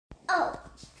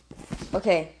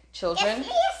Okay, children. Give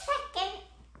me a second.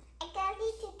 I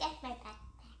need to get my backpack.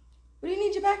 What do you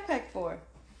need your backpack for?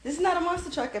 This is not a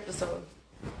Monster Truck episode.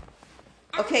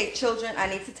 Okay, children, I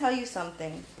need to tell you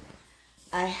something.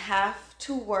 I have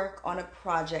to work on a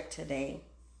project today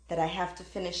that I have to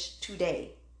finish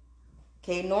today.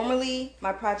 Okay, normally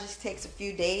my project takes a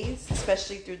few days,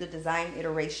 especially through the design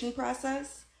iteration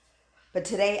process. But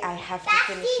today I have to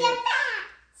finish it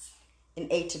in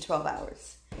 8 to 12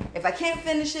 hours. If I can't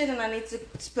finish it and I need to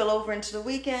spill over into the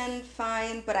weekend,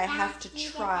 fine, but I have to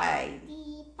try.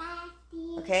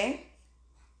 Okay?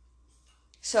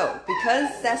 So,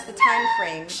 because that's the time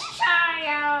frame,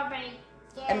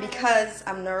 and because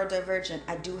I'm neurodivergent,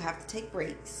 I do have to take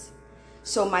breaks.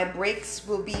 So my breaks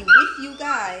will be with you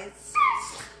guys,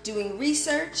 doing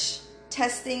research,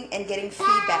 testing, and getting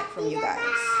feedback from you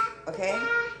guys. Okay?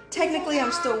 Technically,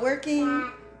 I'm still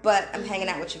working, but I'm hanging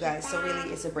out with you guys, so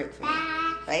really it's a break for me.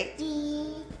 Right?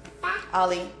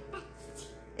 Ollie,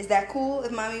 is that cool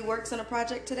if mommy works on a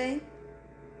project today?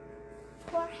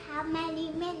 For how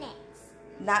many minutes?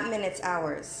 Not minutes,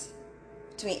 hours.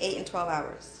 Between 8 and 12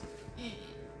 hours.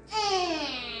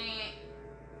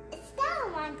 It's not a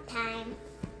long time.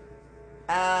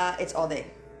 It's all day.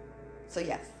 So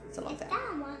yes, it's a long It's time.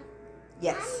 not long.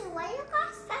 Yes. Mommy, why you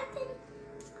got something?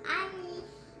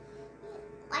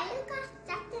 Why you got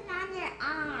something on your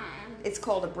arm? It's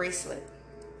called a bracelet.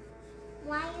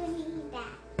 Why you need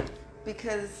that?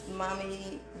 Because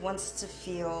mommy wants to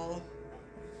feel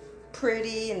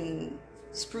pretty and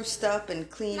spruced up and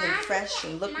clean and fresh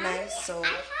and look nice. So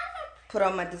put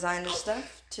on my designer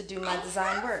stuff to do my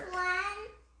design work. I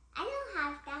don't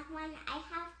have that one. I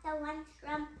have the one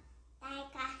that I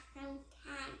got from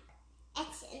camp.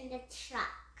 It's in the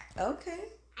truck. Okay.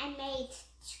 I made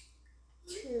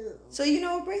two. So you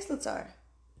know what bracelets are?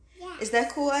 Yeah. Is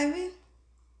that cool, Ivy?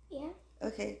 Yeah.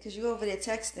 Okay, because you over there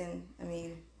texting. I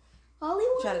mean, Holly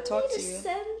trying to talk to you.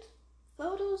 Send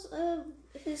photos of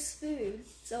his food,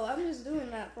 so I'm just doing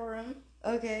that for him.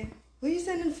 Okay. Who are you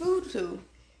sending food to?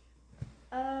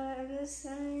 I'm just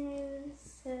sending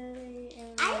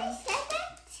I sent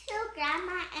it to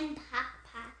Grandma and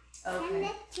Papa. Send Okay.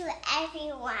 it to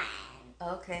everyone.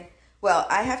 Okay. Well,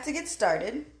 I have to get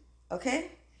started. Okay.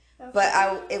 But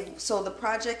so the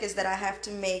project is that I have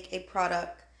to make a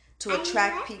product to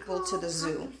attract people to the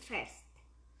zoo. First.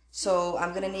 So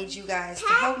I'm gonna need you guys to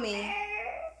help me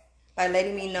by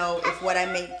letting me know if what I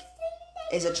make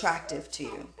is attractive to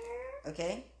you.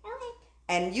 Okay? Okay.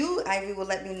 And you, Ivy, will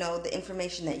let me know the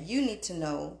information that you need to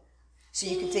know so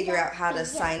you can figure out how to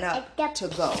sign up to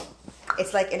go.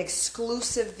 It's like an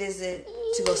exclusive visit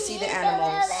to go see the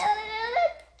animals.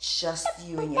 Just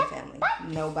you and your family.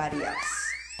 Nobody else.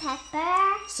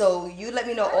 Pepper. So you let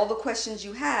me know all the questions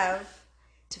you have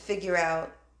to figure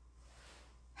out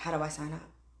how do I sign up?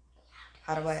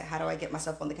 How do I get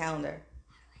myself on the calendar?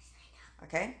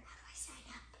 Okay?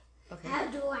 Okay. How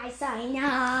do I sign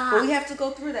up? Well, we have to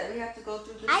go through that. We have to go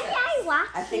through the steps.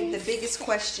 I think the biggest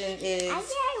question is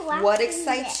what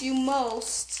excites you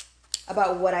most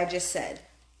about what I just said?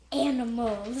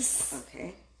 Animals.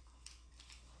 Okay.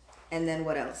 And then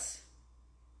what else?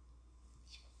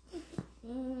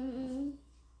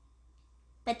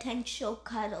 Potential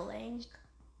cuddling.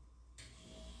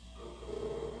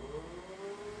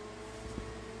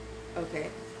 Okay.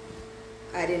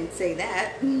 I didn't say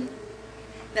that.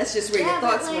 That's just where your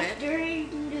thoughts but, went. During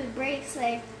the breaks,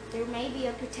 there may be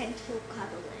a potential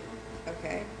cuddling.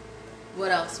 Okay.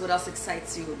 What else? What else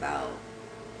excites you about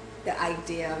the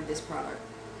idea of this product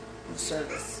or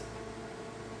service?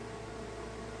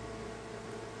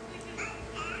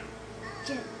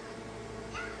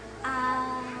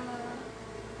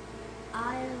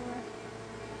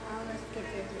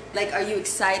 Like, are you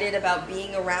excited about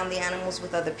being around the animals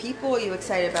with other people, or are you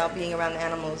excited about being around the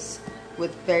animals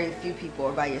with very few people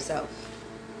or by yourself?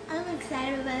 I'm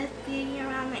excited about being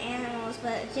around the animals,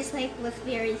 but just with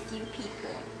very few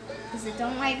people. Because I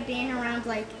don't like being around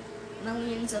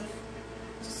millions of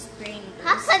strangers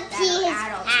that are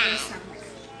adults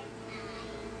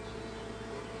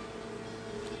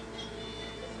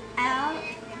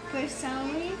or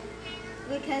something.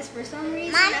 Because for some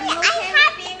reason Mommy, I'm okay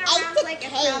with being around a a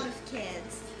crowd of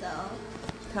kids, though.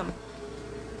 Come.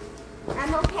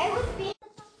 I'm okay with being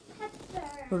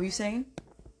What were you saying?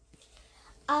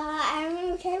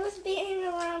 I'm okay with being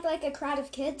around a crowd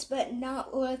of kids, but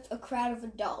not with a crowd of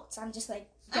adults. I'm just get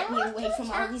me away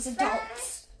from all these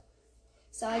adults.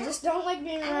 So I just don't like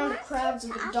being around crowds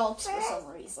of adults for some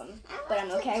reason. But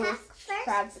I'm okay with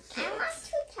crowds of kids. I want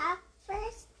to talk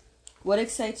first. What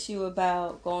excites you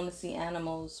about going to see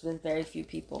animals with very few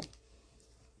people?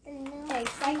 The It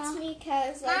excites me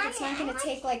because like it's not gonna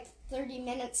take like 30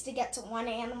 minutes to get to one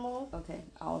animal. Okay,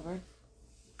 Oliver.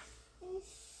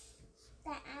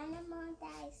 The animal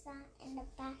that I saw in the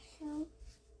bathroom,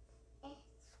 it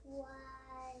was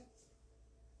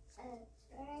a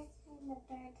bird, and the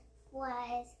bird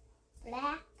was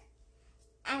black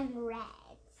and red.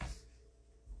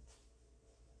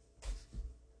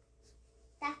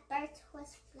 That bird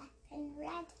was black and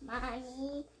red,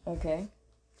 Mommy. Okay.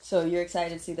 So you're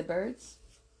excited to see the birds?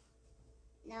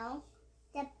 No,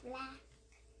 the black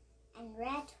and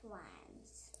red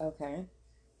ones. Okay.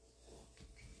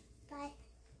 But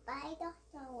I don't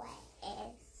know what it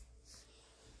is.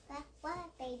 But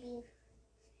what, baby?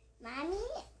 Mommy,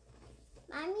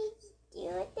 do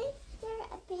you think they're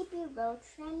a baby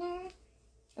roadrunner?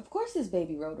 Of course there's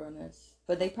baby roadrunners,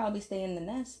 but they probably stay in the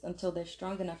nest until they're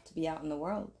strong enough to be out in the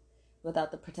world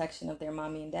without the protection of their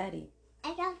mommy and daddy.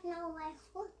 I don't know what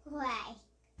it looks like.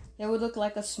 It would look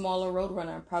like a smaller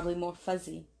roadrunner, probably more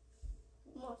fuzzy,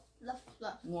 More fluff,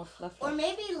 fluff. more fluffy. Or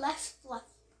maybe less fluff.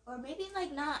 Or maybe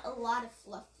like not a lot of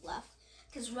fluff, fluff.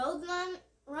 Because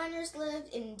runners live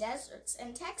in deserts,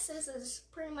 and Texas is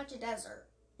pretty much a desert.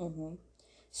 Mm-hmm.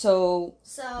 So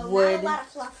So would, not a lot of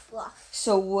fluff, fluff.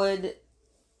 So would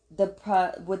the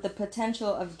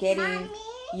potential of getting Mommy?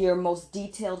 your most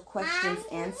detailed questions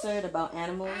Mommy? answered about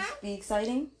animals be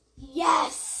exciting?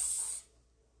 Yes!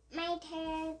 My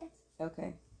turn.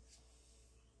 Okay.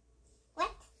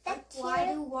 What? The Why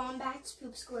cute- do wombats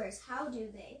poop squares? How do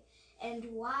they? And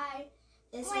why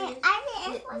is Wait, it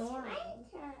it was normal?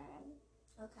 my turn.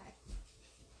 Okay.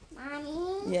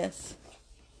 Mommy? Yes.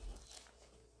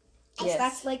 Yes.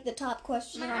 That's like the top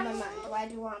question on my mind. Why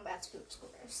do wombats poop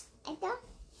squares? I don't.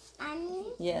 Mommy?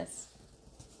 Yes.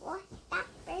 What that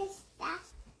first that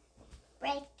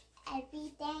break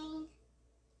everything?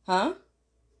 Huh?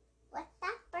 What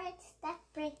that birds that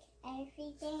break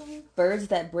everything? Birds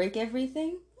that break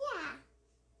everything?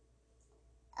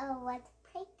 Yeah. A what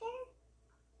breaker?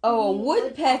 Oh, a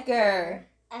woodpecker.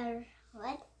 A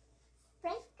what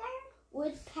breaker?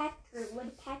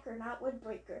 Woodpecker, not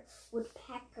woodbreaker.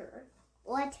 Woodpecker.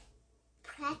 What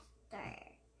breaker?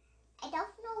 I don't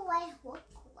know what it looks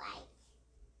like.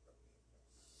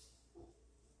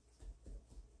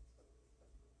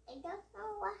 I don't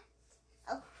know what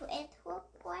it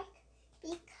looks like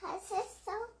because it's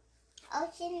so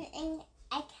ocean and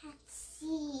I can't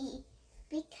see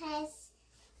because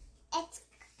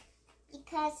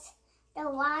the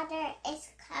water is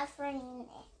covering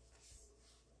it.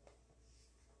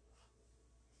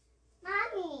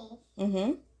 Mommy,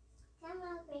 Mm-hmm. come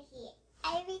over here.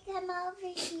 Ivy, come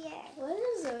over here. What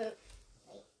is it?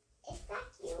 Is that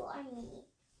you or me?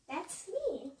 That's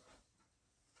me.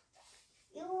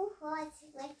 You was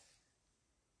like.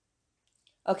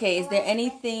 Okay, is there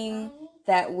anything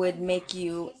that would make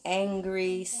you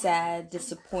angry, sad,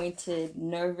 disappointed,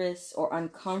 nervous, or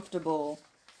uncomfortable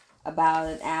about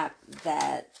an app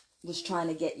that was trying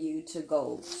to get you to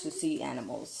go to see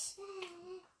animals?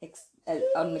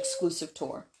 An exclusive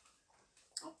tour.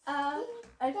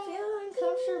 I'd feel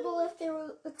uncomfortable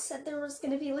if it said there was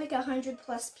gonna be like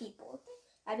 100+ people.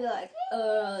 I'd be like,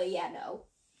 yeah, no,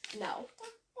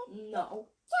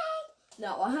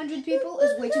 100 people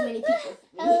is way too many people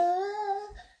for me.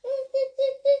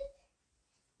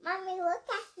 Mommy, look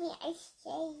at me. I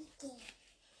shaking.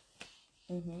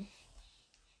 Mm-hmm.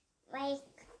 Like,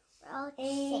 road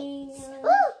shakes.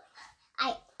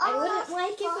 I wouldn't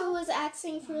like if it was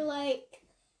asking for like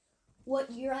what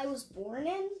year I was born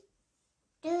in.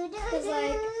 Because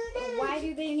like, why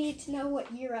do they need to know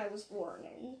what year I was born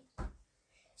in?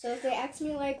 So if they ask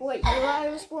me like what year I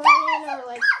was born in, or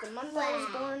like the month I was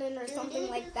born in, or something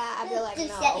like that, I'd be like,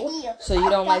 no. So you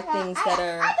don't like things that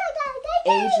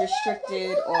are age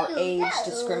restricted or age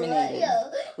discriminated?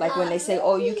 Like when they say,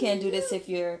 "Oh, you can't do this if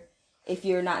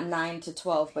you're not 9 to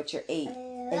 12, but you're 8,"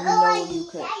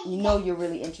 and you know you're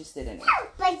really interested in it,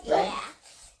 right?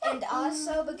 And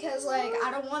also because like I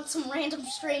don't want some random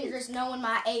strangers knowing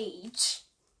my age.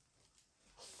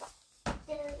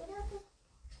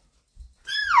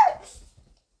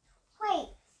 Wait,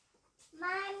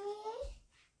 Mommy,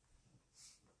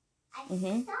 I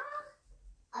Mm-hmm.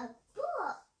 saw a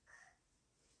book.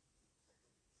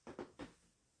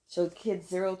 So kids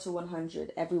 0 to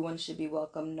 100, everyone should be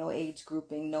welcome. No age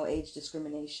grouping, no age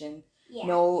discrimination, Yeah.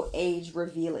 no age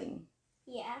revealing.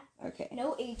 Yeah. Okay,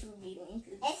 No age revealing.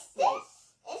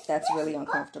 that's really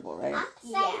uncomfortable, right?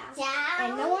 Upside Yeah. down.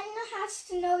 And no one has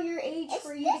to know your age Is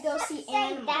for you to go this see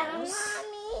upside down, animals.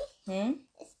 Mommy? Hmm?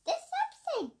 Is this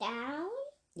upside down?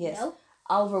 Yes. Nope.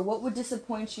 Oliver, what would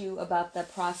disappoint you about the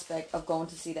prospect of going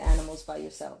to see the animals by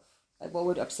yourself? Like, what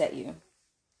would upset you?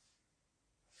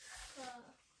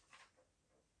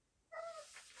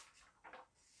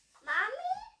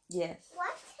 Yes.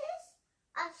 What is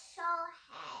a show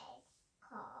head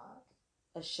called?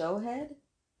 A show head?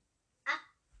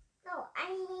 No, I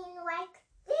mean like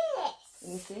this.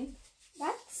 Let me see.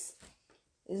 That's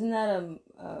Isn't that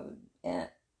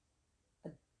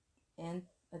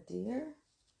a deer?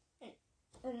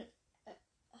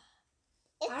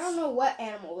 I don't know what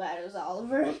animal that is,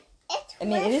 Oliver. I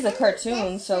mean, it is a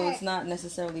cartoon, so it's not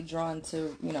necessarily drawn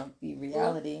to, be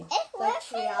reality. It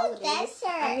That's lives in reality. the desert.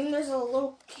 I mean, there's a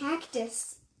little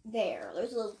cactus there.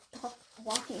 There's a little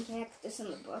walking cactus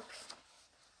in the book.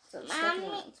 So it's Mommy,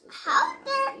 definitely how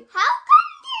come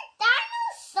they're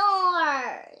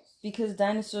dinosaurs? Because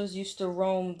dinosaurs used to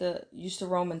roam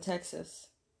in Texas.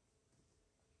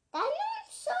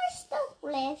 Dinosaurs don't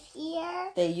live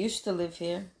here. They used to live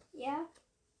here. Yeah.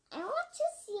 I want to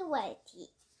see what it is.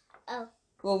 Oh.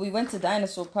 Well, we went to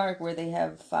Dinosaur Park where they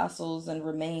have fossils and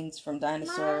remains from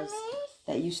dinosaurs Mommy,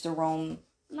 that used to roam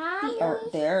Mommy.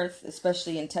 the earth,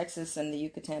 especially in Texas and the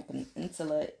Yucatan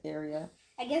Peninsula area.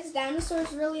 I guess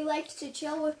dinosaurs really liked to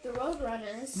chill with the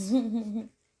roadrunners.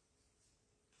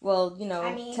 Well,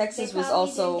 I mean, Texas they was probably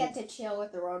also didn't get to chill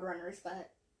with the roadrunners, but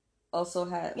was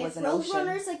if an ocean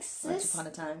roadrunners once exist, upon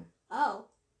a time. oh,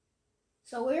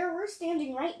 so where we're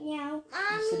standing right now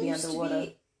Used to be used underwater. to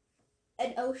be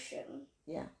an ocean.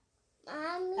 Yeah.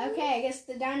 Mommy. Okay, I guess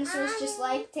the dinosaurs just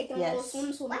like taking a little Yes.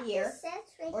 swim What here, is this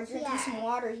right or drinking here? some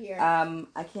water here.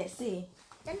 I can't see.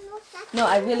 Then what's that? No,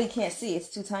 I really can't see. It's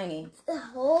too tiny.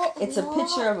 It's a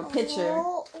picture of a picture.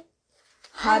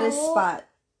 Hottest spot,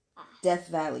 Death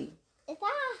Valley. Is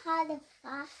that a hottest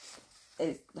spot?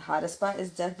 The hottest spot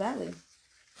is Death Valley.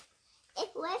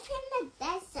 It lives in the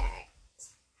desert.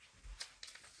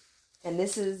 And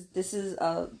this is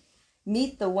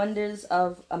Meet the Wonders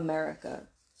of America.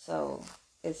 So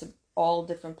it's all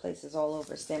different places all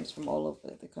over. Stamps from all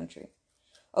over the country.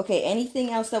 Okay,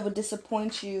 anything else that would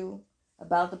disappoint you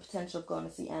about the potential of going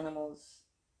to see animals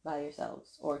by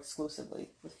yourselves or exclusively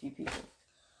with few people?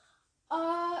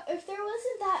 If there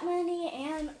wasn't that many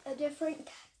different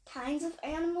kinds of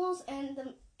animals,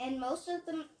 and most of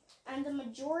them, and the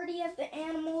majority of the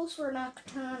animals were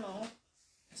nocturnal,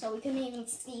 so we couldn't even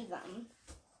see them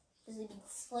because they'd be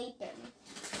sleeping.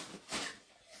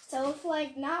 So if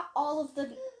not all of the,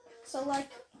 Mommy.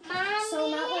 so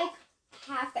not like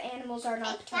half the animals are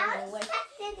nocturnal, like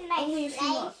only a few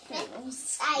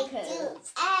nocturnals. I because do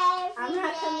I'm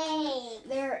not coming every day.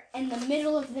 there in the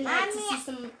middle of the night to Mommy. see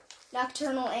some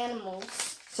nocturnal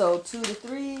animals. So 2 to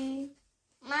 3,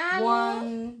 Mommy.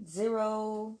 1,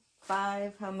 0,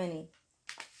 5. How many?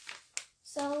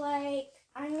 So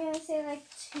I'm gonna say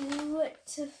 2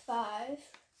 to 5,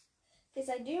 because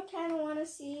I do kind of want to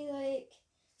see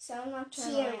some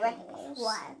nocturnal T-Rex animals.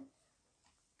 1.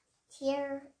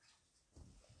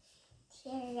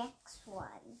 T-Rex 1.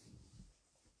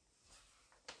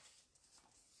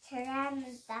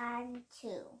 Pteranodon 2.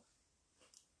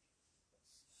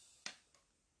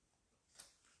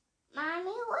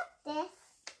 Mommy, what's this?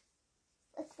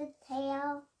 With the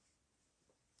tail?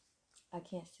 I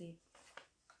can't see.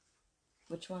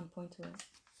 Which one? Point to it.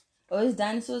 Oh, it's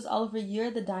dinosaurs. Oliver,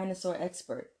 you're the dinosaur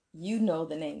expert. You know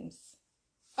the names.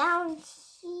 Down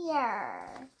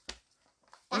here.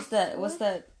 What's that?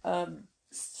 Spinosaurus?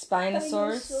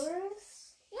 Spinosaurus?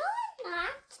 No, it's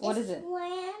not. What is it?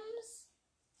 Swims.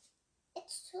 It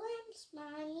swims,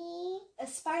 Mommy. A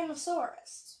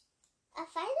Spinosaurus. A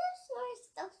dinosaur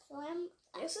still swim.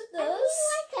 Yes, it I does.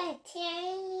 mean, like a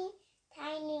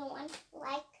tiny one,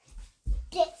 like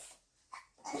this.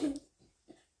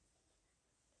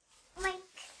 Like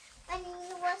when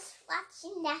we was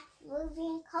watching that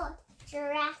movie called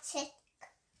Jurassic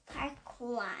Park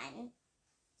 1.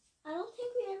 I don't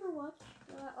think we ever watched.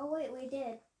 Oh wait, we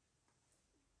did.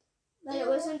 But it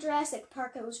wasn't Jurassic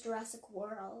Park. It was Jurassic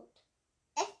World.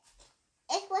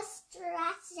 It was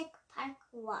Jurassic Park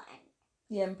 1.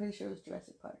 Yeah, I'm pretty sure it was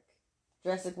Jurassic Park.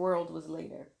 Jurassic World was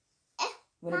later.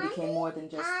 When it became more than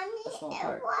just a small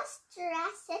park. It was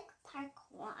Jurassic Park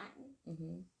 1.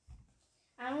 Mm-hmm.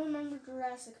 I don't remember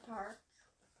Jurassic Park.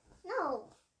 No,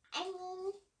 I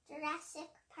mean Jurassic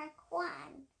Park 1.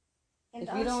 And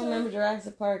If you don't remember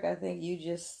Jurassic Park, I think you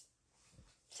just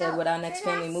said what our next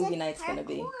family movie night's going to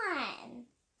be. 1.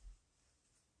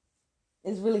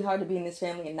 It's really hard to be in this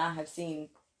family and not have seen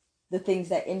the things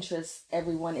that interest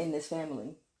everyone in this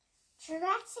family.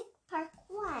 Jurassic Park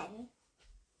 1.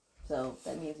 So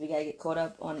that means we got to get caught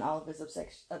up on Oliver's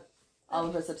obsession.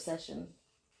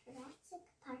 Jurassic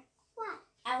Park 1.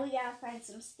 And we gotta find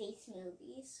some space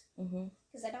movies. Mm-hmm.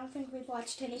 Because I don't think we've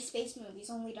watched any space movies,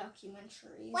 only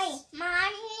documentaries. Wait,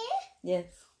 Mommy? Yes.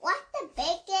 What's the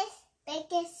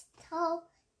biggest toe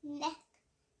neck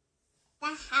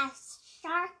that has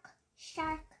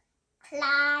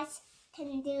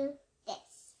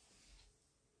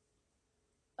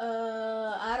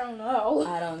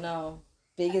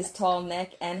biggest tall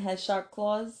neck and has sharp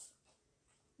claws?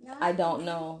 No. I don't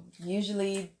know.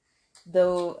 Usually,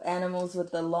 the animals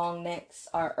with the long necks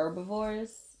are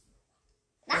herbivores.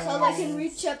 So they can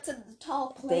reach up to the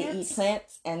tall plants. They eat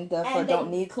plants and therefore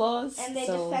don't need claws. And they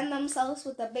defend themselves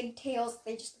with the big tails.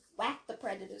 They just whack the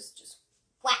predators. Just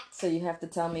whack. So you have to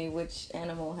tell me which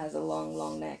animal has a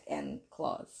long neck and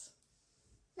claws.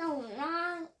 No,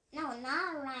 not a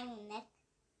long neck.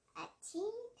 A teeny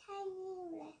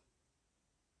tiny neck.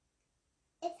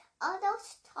 It's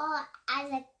almost tall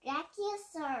as a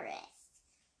Brachiosaurus.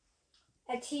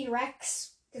 A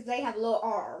T-Rex, because they have little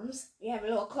arms. They have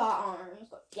little claw arms.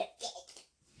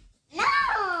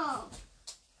 No!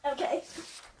 Okay.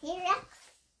 T-Rex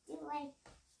do like...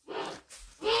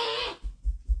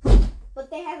 But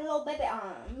they have little baby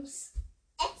arms.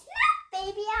 It's not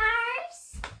baby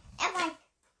arms.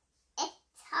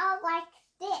 It's all like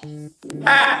this.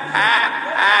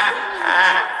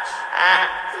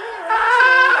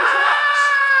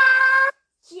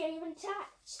 She didn't even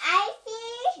touch. I think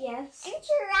Yes. in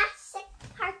Jurassic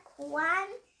Park 1,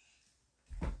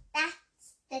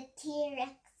 that's the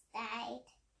T-Rex died.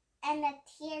 And the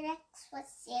T-Rex was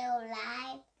still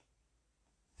alive.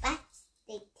 But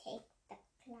they take the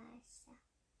claws out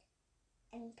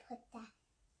and put that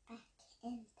back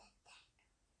in the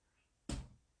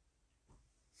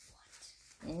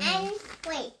tank. And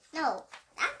wait, no,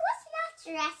 that was not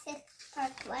Jurassic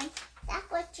Park 1. That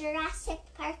was Jurassic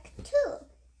Park 2.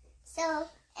 So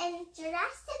in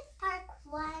Jurassic Park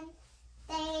 1,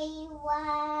 they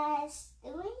was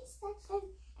doing something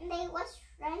and they was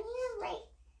running away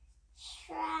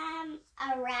from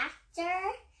a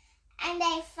raptor and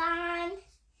they found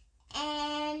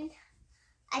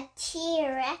a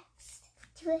T-Rex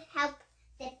to help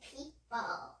the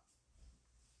people.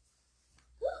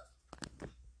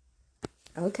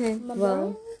 Okay,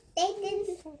 well, They didn't.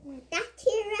 That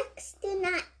T-Rex did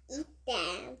not eat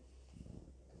them.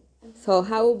 so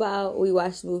how about we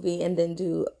watch the movie and then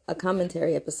do a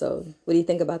commentary episode? What do you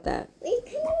think about that? We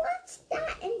can watch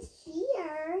that in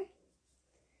here.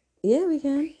 Yeah, we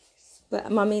can.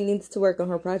 But Mommy needs to work on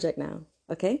her project now,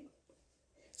 okay?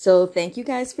 So thank you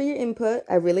guys for your input.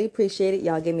 I really appreciate it.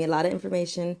 Y'all gave me a lot of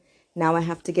information. Now I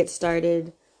have to get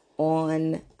started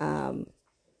on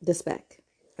the spec,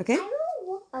 okay? I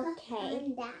will look up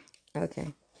on that.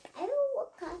 Okay. I will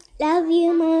look up. Love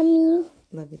you, Mommy.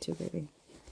 Love you too, baby.